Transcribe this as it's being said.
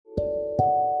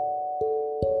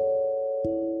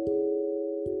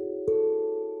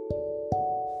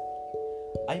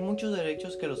Hay muchos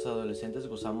derechos que los adolescentes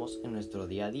gozamos en nuestro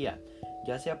día a día,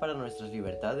 ya sea para nuestras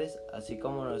libertades, así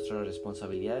como nuestras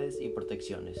responsabilidades y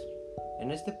protecciones.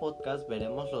 En este podcast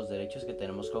veremos los derechos que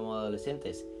tenemos como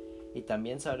adolescentes y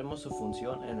también sabremos su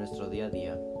función en nuestro día a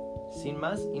día. Sin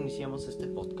más, iniciamos este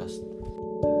podcast.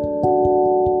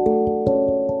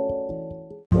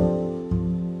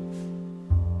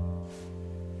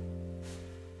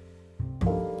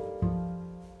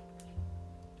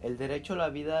 El derecho a la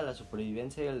vida, a la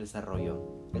supervivencia y al desarrollo.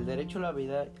 El derecho a la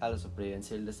vida, a la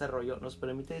supervivencia y el desarrollo nos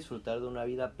permite disfrutar de una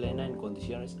vida plena en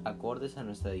condiciones acordes a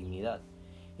nuestra dignidad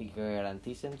y que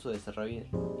garanticen su desarrollo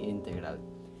integral.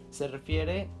 Se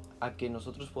refiere a que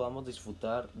nosotros podamos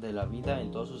disfrutar de la vida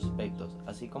en todos sus aspectos,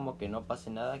 así como que no pase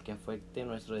nada que afecte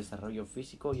nuestro desarrollo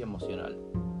físico y emocional.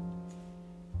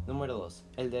 Número 2.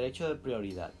 El derecho de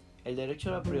prioridad. El derecho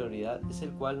a la prioridad es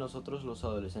el cual nosotros los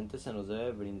adolescentes se nos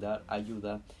debe brindar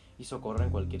ayuda y socorro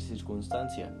en cualquier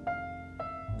circunstancia.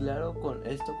 Claro,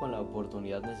 con la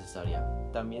oportunidad necesaria.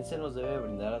 También se nos debe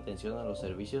brindar atención a los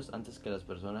servicios antes que las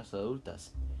personas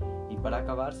adultas. Y para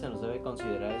acabar, se nos debe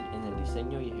considerar en el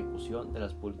diseño y ejecución de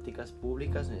las políticas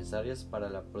públicas necesarias para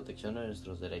la protección de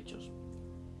nuestros derechos.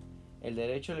 El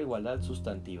derecho a la igualdad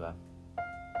sustantiva.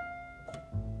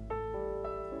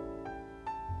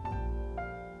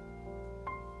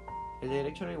 El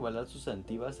derecho a la igualdad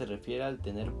sustantiva se refiere al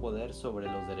tener poder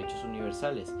sobre los derechos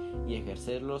universales y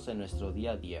ejercerlos en nuestro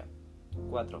día a día.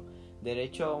 4.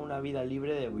 Derecho a una vida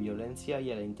libre de violencia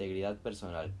y a la integridad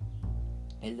personal.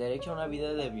 El derecho a una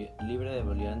vida libre de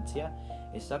violencia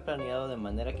está planeado de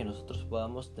manera que nosotros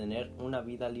podamos tener una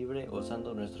vida libre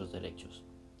gozando nuestros derechos.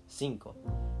 5.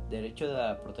 Derecho de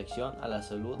la protección a la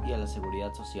salud y a la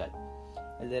seguridad social.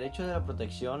 El derecho de la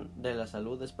protección de la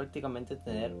salud es prácticamente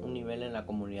tener un nivel en la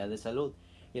comunidad de salud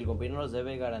y el gobierno nos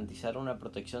debe garantizar una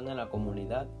protección en la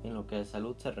comunidad en lo que a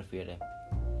salud se refiere.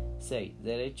 6.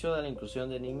 Derecho a la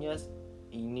inclusión de niñas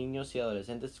y niños y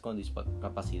adolescentes con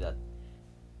discapacidad.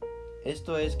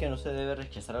 Esto es que no se debe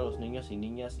rechazar a los niños y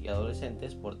niñas y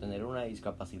adolescentes por tener una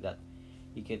discapacidad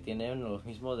y que tienen los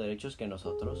mismos derechos que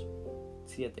nosotros.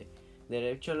 7.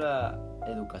 Derecho a la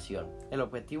educación. El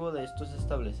objetivo de esto es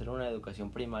establecer una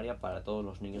educación primaria para todos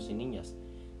los niños y niñas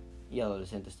y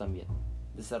adolescentes también.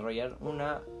 Desarrollar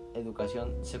una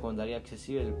educación secundaria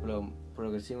accesible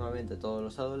progresivamente a todos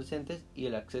los adolescentes y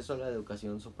el acceso a la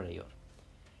educación superior.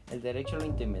 El derecho a la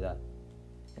intimidad.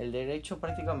 El derecho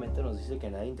prácticamente nos dice que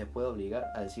nadie te puede obligar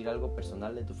a decir algo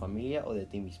personal de tu familia o de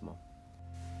ti mismo.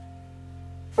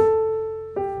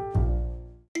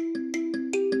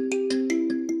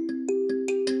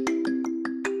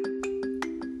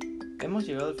 Hemos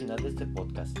llegado al final de este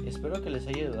podcast. Espero que les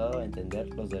haya ayudado a entender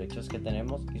los derechos que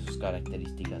tenemos y sus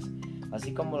características,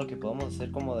 así como lo que podemos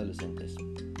hacer como adolescentes.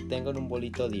 Tengan un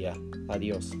bonito día.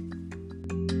 Adiós.